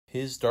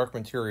His Dark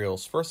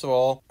Materials. First of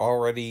all,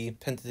 already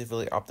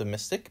tentatively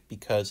optimistic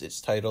because it's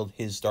titled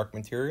His Dark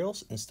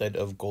Materials instead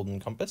of Golden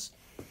Compass.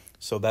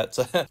 So that's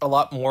a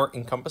lot more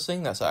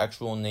encompassing. That's the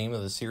actual name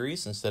of the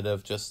series instead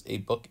of just a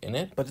book in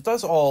it. But it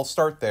does all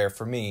start there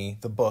for me,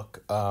 the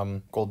book,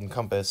 Golden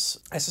Compass.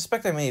 I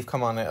suspect I may have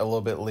come on it a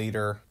little bit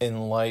later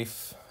in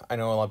life. I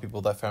know a lot of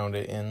people that found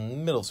it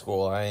in middle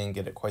school. I didn't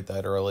get it quite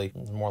that early.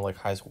 It's more like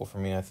high school for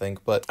me, I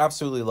think. But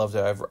absolutely loved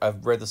it.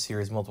 I've read the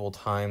series multiple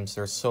times.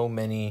 There's so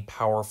many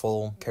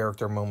powerful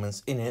character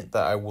moments in it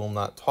that I will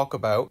not talk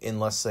about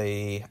unless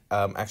they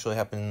actually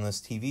happen in this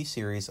TV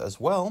series as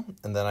well.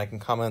 And then I can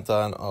comment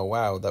on, oh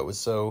wow, that was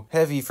so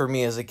heavy for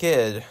me as a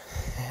kid.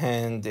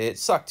 And it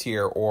sucked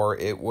here, or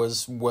it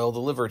was well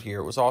delivered here.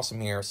 It was awesome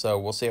here. So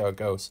we'll see how it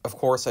goes. Of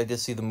course, I did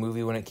see the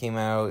movie when it came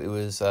out. It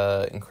was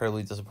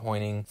incredibly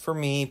disappointing for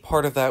me.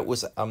 Part of that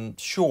was, I'm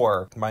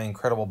sure, my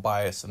incredible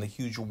bias and the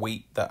huge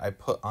weight that I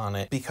put on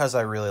it because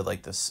I really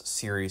like this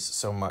series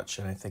so much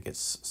and I think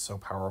it's so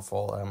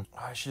powerful.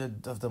 I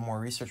should have done more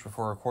research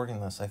before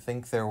recording this. I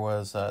think there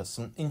was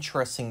some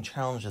interesting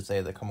challenges they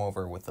had to come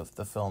over with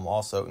the film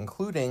also,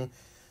 including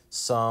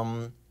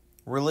some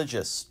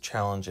religious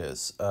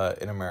challenges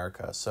in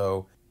America.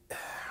 So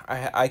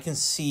I can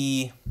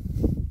see,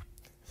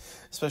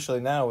 especially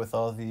now with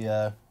all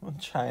the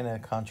China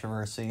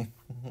controversy,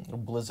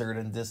 Blizzard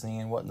and Disney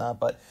and whatnot,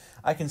 but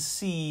I can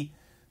see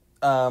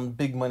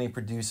big money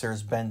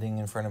producers bending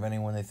in front of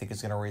anyone they think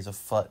is going to raise a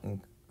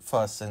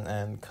fuss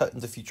and cut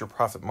into future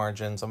profit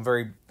margins. I'm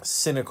very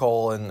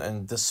cynical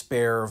and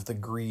despair of the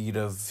greed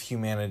of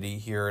humanity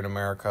here in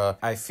America.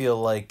 I feel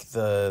like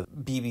the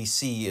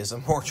BBC is a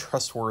more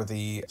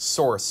trustworthy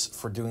source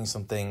for doing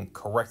something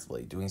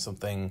correctly,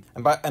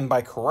 and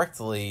by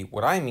correctly,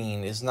 what I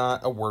mean is not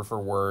a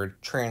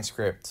word-for-word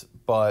transcript,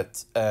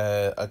 but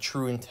a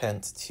true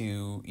intent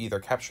to either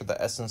capture the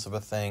essence of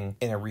a thing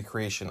in a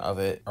recreation of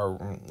it,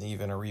 or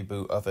even a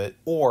reboot of it,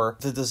 or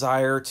the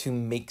desire to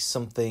make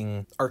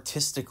something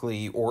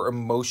artistically or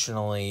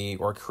emotionally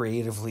or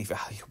creatively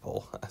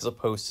valuable, as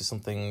opposed to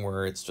something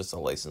where it's just a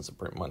license to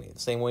print money. The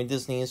same way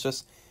Disney is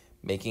just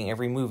making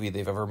every movie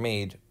they've ever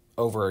made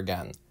over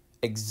again.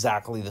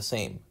 Exactly the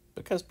same.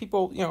 Because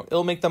people,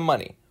 it'll make them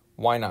money.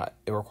 Why not?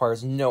 It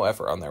requires no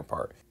effort on their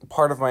part.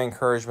 Part of my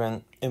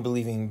encouragement in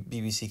believing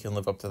BBC can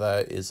live up to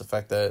that is the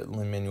fact that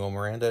Lin-Manuel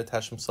Miranda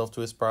attached himself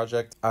to his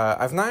project.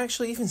 I've not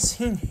actually even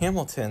seen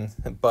Hamilton,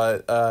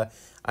 but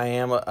I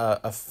am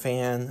a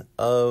fan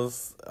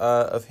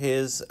of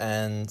his,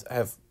 and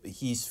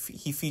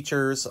he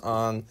features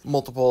on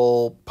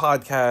multiple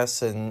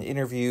podcasts and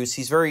interviews.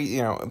 He's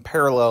very,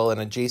 parallel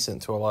and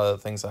adjacent to a lot of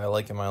the things that I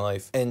like in my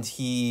life, and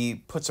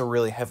he puts a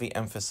really heavy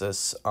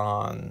emphasis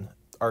on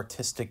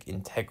artistic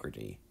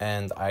integrity,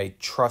 and I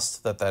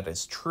trust that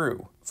is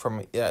true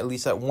from at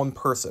least that one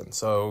person.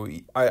 So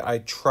I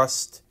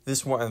trust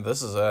this one.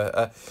 This is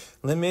a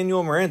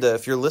Lin-Manuel Miranda,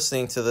 if you're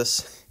listening to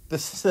this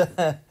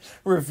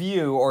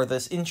review or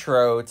this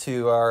intro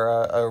to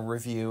our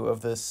review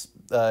of this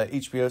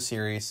HBO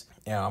series,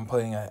 I'm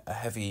putting a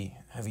heavy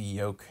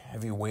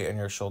weight on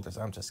your shoulders.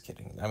 I'm just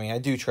kidding. I mean, I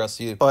do trust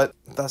you, but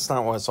that's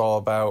not what it's all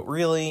about.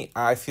 Really,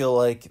 I feel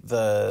like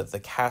the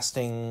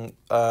casting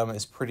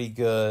is pretty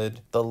good.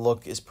 The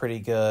look is pretty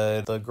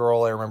good. The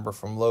girl I remember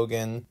from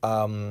Logan,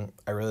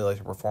 I really like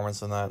her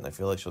performance in that, and I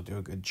feel like she'll do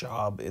a good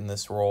job in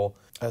this role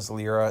as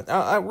Lyra.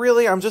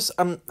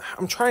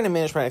 I'm trying to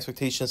manage my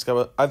expectations.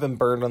 I've been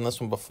burned on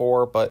this one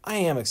before, but I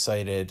am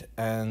excited,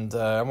 and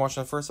I'm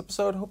watching the first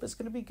episode. Hope it's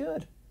going to be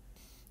good.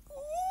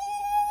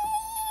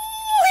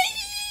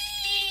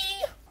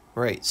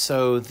 Right,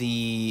 so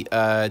the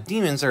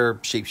demons are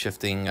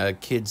shape-shifting. A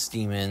kid's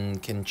demon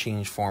can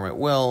change form at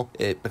will.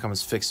 It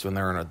becomes fixed when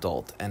they're an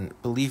adult. And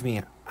believe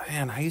me,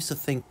 man, I used to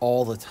think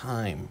all the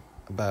time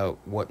about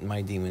what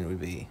my demon would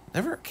be.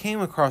 Never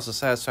came across a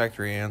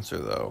satisfactory answer,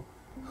 though.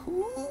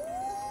 Ooh,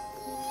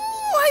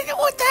 I know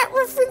what that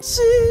reference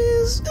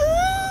is!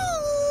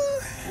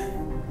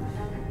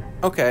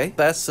 Okay,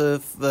 that's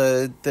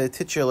the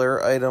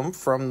titular item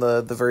from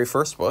the very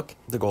first book,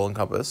 The Golden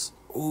Compass.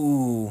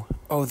 Ooh.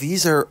 Oh,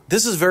 this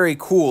is very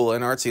cool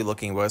and artsy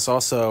looking, but it's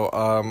also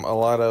a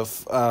lot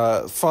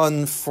of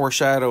fun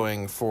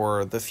foreshadowing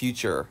for the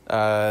future.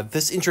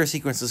 This intro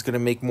sequence is going to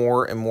make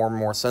more and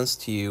more sense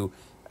to you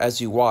as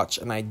you watch,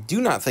 and I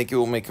do not think it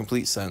will make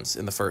complete sense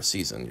in the first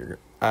season.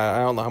 I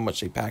don't know how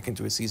much they pack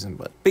into a season,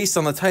 but based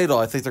on the title,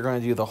 I think they're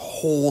going to do the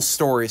whole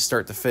story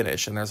start to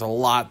finish, and there's a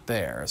lot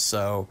there.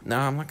 So no,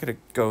 I'm not going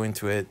to go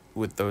into it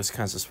with those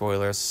kinds of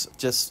spoilers.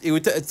 Just it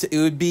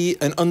would be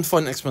an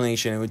unfun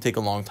explanation. It would take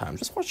a long time.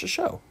 Just watch the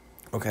show.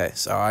 Okay,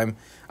 so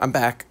I'm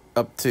back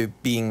up to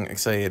being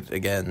excited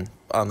again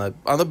on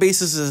the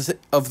basis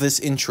of this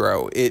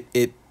intro.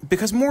 It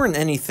because more than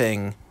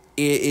anything,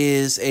 it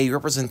is a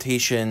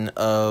representation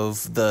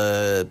of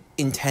the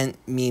intent,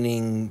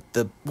 meaning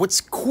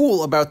what's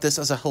cool about this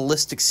as a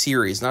holistic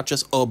series, not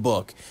just a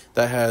book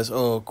that has,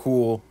 oh,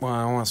 cool, well,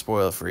 I don't want to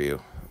spoil it for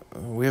you.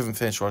 We haven't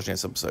finished watching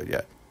this episode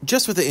yet.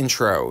 Just with the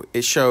intro,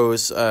 it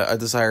shows a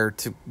desire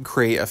to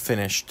create a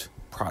finished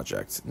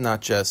project,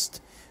 not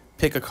just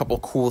pick a couple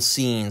cool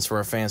scenes from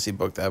a fantasy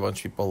book that a bunch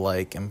of people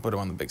like and put them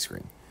on the big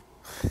screen.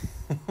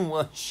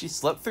 Well, she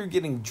slept through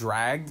getting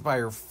dragged by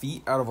her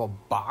feet out of a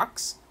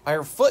box? By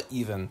her foot,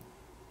 even.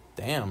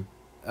 Damn.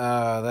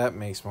 That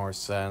makes more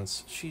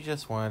sense. She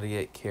just wanted to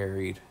get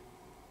carried.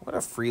 What a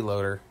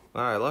freeloader.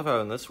 Wow, I love how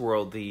in this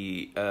world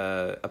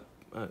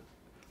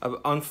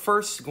on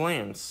first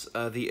glance,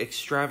 the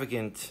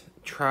extravagant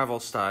travel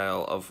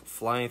style of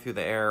flying through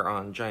the air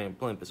on giant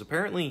blimp is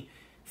apparently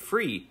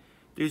free.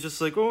 Dude's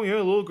just like, oh yeah,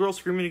 little girl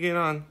screaming to get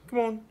on.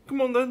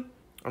 Come on then.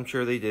 I'm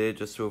sure they did it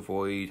just to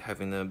avoid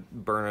having to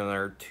burn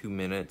another 2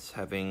 minutes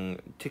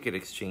having ticket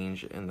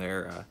exchange in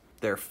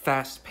their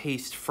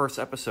fast-paced first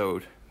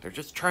episode. They're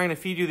just trying to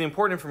feed you the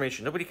important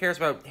information. Nobody cares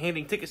about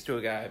handing tickets to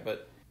a guy,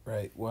 but...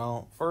 Right,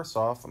 well, first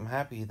off, I'm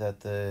happy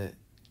that the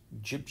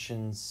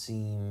Egyptians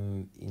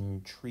seem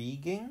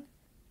intriguing.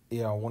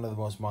 You know, one of the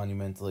most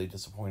monumentally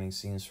disappointing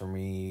scenes for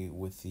me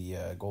with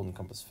the Golden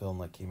Compass film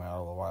that came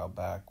out a while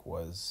back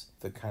was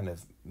the kind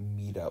of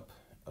meetup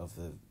of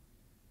the...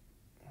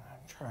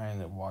 I'm trying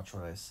to watch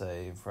what I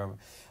say.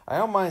 I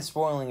don't mind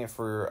spoiling it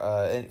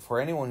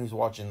for anyone who's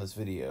watching this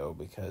video,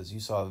 because you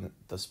saw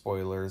the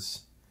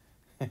spoilers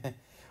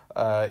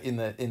in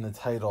the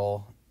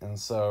title, and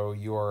so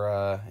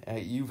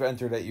you've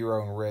entered at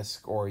your own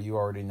risk, or you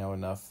already know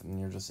enough and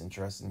you're just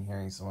interested in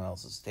hearing someone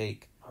else's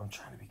take. I'm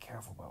trying to be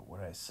careful about what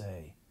I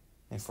say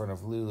in front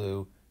of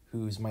Lulu,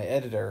 who's my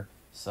editor,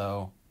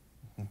 so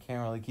I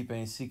can't really keep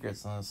any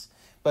secrets on this.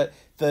 But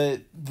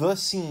the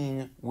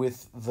scene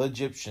with the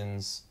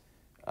Egyptians,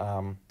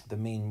 the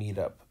main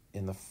meetup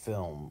in the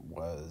film,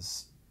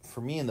 was,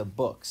 for me in the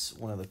books,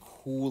 one of the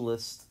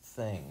coolest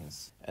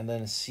things. And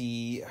then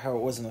see how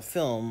it was in the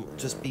film,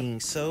 just being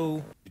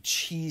so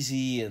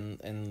cheesy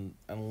and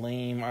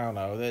lame. I don't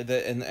know,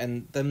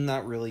 and them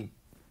not really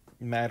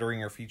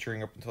mattering or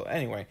featuring up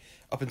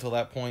until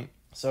that point.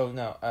 So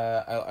no,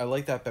 I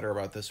like that better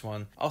about this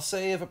one. I'll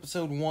say of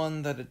episode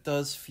 1 that it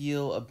does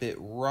feel a bit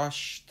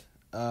rushed,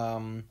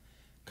 kind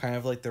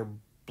of like they're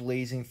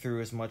blazing through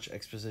as much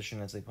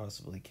exposition as they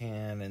possibly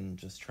can and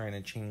just trying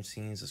to change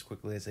scenes as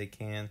quickly as they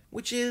can,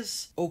 which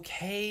is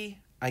okay.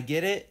 I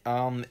get it.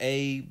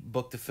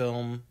 Book to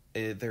film,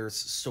 there's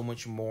so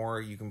much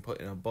more you can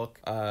put in a book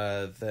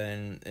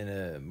than in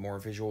a more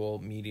visual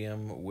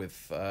medium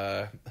with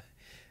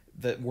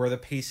where the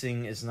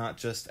pacing is not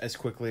just as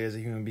quickly as a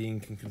human being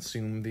can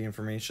consume the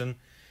information,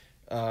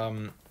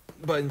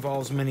 but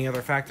involves many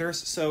other factors.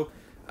 So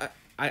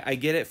I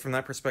get it from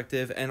that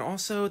perspective. And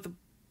also the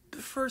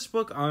first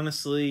book,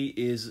 honestly,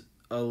 is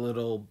a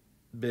little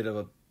bit of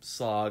a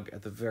slog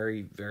at the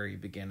very, very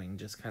beginning,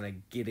 just kind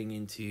of getting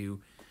into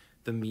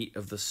the meat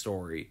of the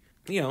story.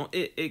 You know,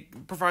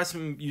 it provides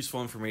some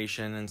useful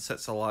information and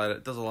does a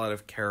lot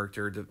of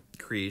character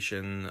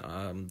creation,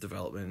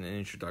 development, and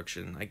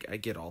introduction. I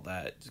get all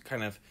that. It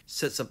kind of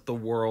sets up the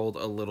world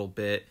a little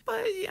bit.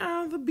 But,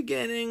 yeah, the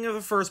beginning of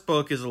the first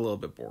book is a little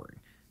bit boring.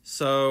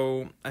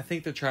 So, I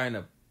think they're trying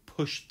to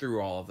push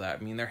through all of that.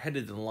 I mean, they're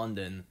headed to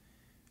London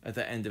at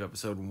the end of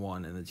episode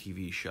 1 in the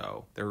TV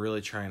show. They're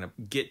really trying to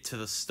get to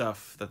the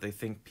stuff that they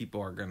think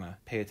people are gonna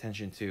pay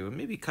attention to, and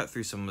maybe cut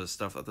through some of the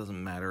stuff that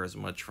doesn't matter as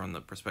much from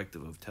the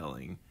perspective of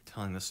telling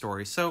the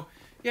story. So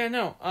yeah,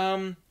 no,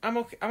 I'm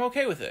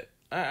okay with it.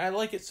 I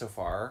like it so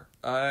far.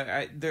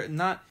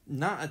 Not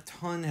a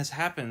ton has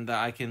happened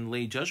that I can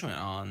lay judgment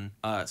on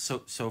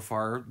so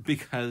far,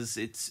 because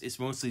it's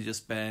mostly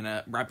just been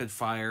a rapid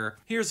fire.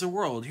 Here's the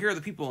world. Here are the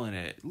people in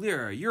it.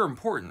 Lyra, you're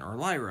important, or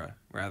Lyra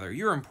rather,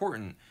 you're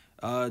important.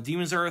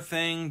 Demons are a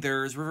thing,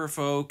 there's river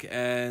folk,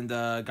 and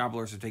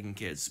gobblers are taking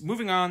kids.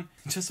 Moving on,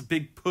 just a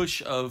big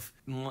push of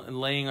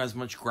laying as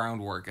much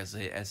groundwork as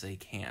they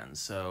can.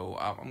 So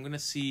I'm gonna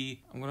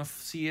see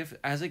if,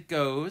 as it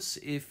goes,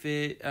 if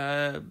it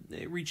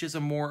reaches a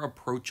more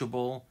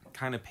approachable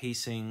kind of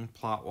pacing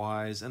plot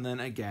wise. And then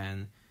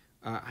again,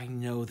 I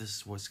know this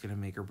is what's gonna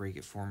make or break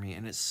it for me,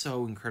 and it's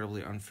so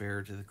incredibly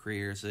unfair to the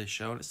creators of this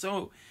show, and it's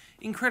so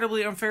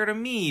incredibly unfair to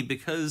me,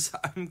 because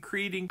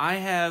I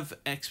have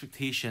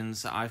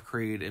expectations I've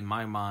created in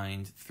my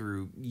mind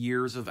through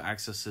years of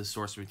access to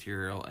source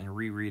material and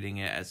rereading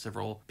it at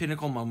several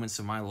pinnacle moments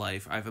in my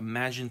life. I've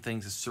imagined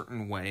things a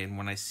certain way, and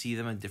when I see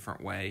them a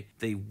different way,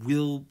 they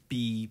will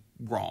be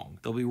wrong.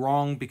 They'll be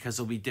wrong because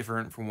they'll be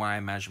different from what I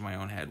imagine in my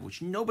own head,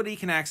 which nobody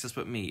can access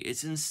but me.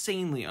 It's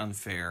insanely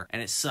unfair,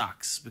 and it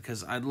sucks,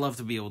 because I'd love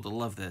to be able to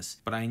love this,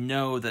 but I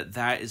know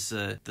that is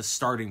the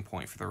starting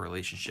point for the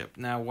relationship.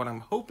 Now, what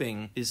I'm hoping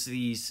is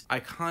these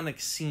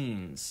iconic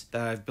scenes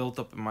that I've built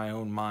up in my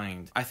own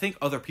mind, I think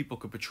other people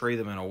could portray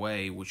them in a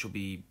way which will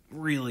be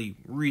really,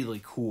 really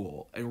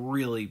cool and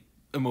really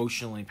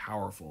emotionally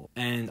powerful.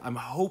 And I'm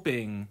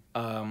hoping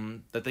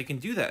that they can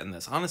do that in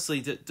this. Honestly,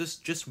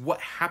 just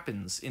what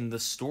happens in the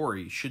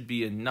story should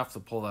be enough to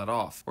pull that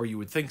off, or you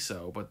would think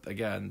so. But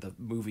again, the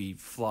movie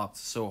flopped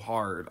so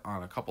hard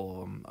on a couple of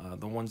them,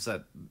 the ones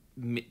that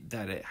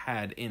it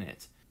had in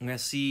it. I'm going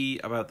to see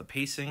about the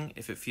pacing,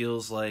 if it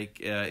feels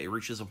like it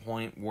reaches a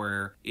point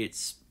where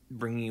it's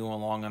bringing you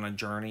along on a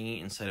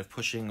journey instead of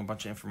pushing a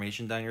bunch of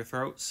information down your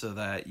throat so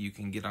that you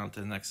can get on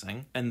to the next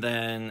thing. And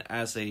then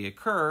as they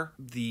occur,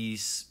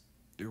 these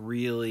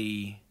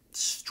really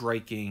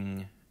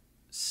striking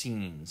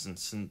scenes and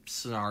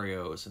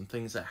scenarios and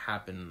things that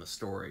happen in the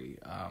story,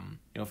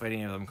 if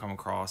any of them come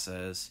across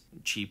as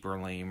cheap or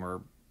lame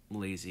or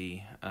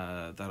lazy,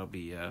 that'll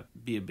be a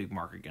big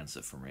mark against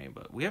it for me.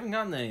 But we haven't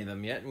gotten any of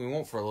them yet, and we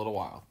won't for a little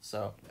while.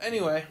 So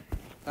anyway,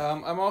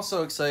 I'm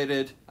also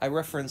excited. I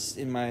referenced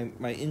in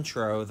my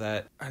intro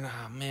that,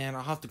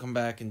 I'll have to come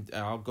back and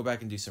I'll go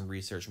back and do some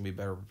research and be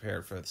better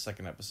prepared for the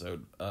second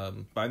episode.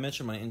 But I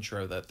mentioned in my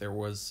intro that there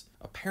was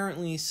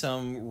apparently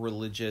some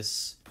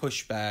religious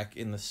pushback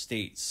in the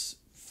States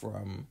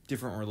from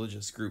different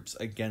religious groups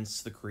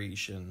against the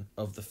creation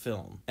of the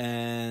film.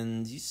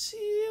 And you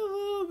see a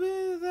little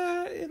bit of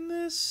that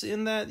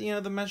in that,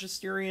 the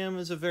Magisterium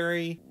is a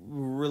very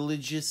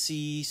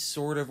religious-y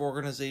sort of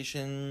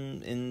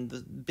organization in the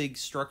big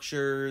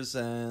structures,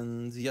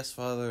 and yes,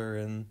 Father,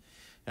 and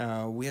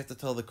we have to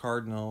tell the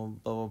Cardinal,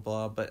 blah, blah,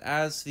 blah. But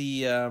as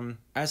the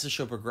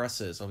show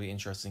progresses, it'll be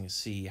interesting to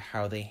see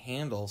how they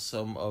handle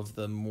some of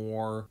the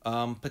more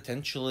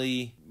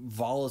potentially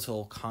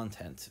volatile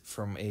content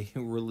from a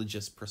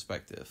religious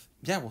perspective.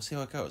 Yeah, we'll see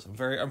how it goes. I'm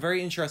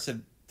very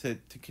interested to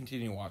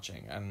continue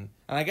watching. And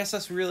I guess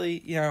that's really,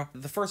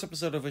 the first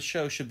episode of a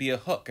show should be a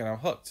hook, and I'm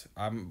hooked.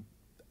 I'm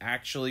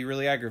actually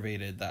really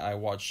aggravated that I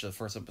watched the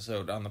first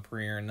episode on the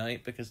premiere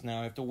night, because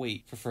now I have to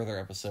wait for further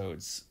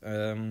episodes.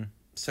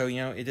 So,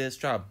 it is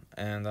job,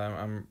 and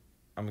I'm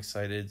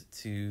excited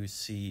to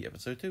see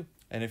episode 2.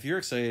 And if you're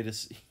excited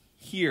to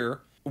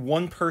hear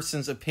one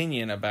person's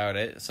opinion about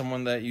it,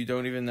 someone that you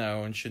don't even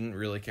know and shouldn't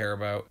really care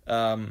about,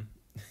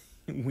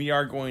 we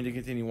are going to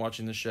continue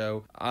watching the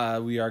show.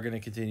 We are going to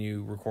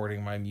continue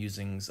recording my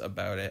musings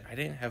about it. I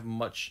didn't have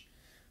much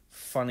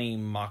funny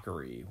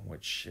mockery,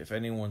 which, if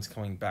anyone's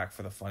coming back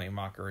for the funny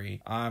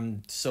mockery,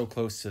 I'm so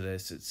close to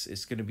this.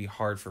 It's going to be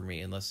hard for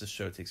me unless the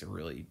show takes a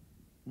really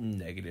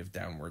negative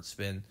downward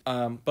spin.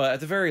 But at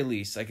the very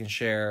least, I can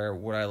share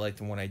what I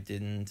liked and what I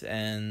didn't.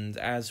 And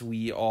as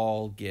we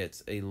all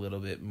get a little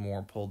bit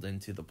more pulled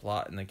into the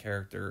plot and the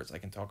characters, I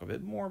can talk a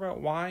bit more about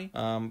why,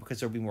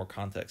 because there'll be more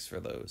context for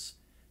those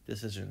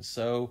decisions.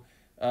 So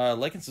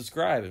like and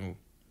subscribe and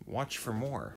watch for more.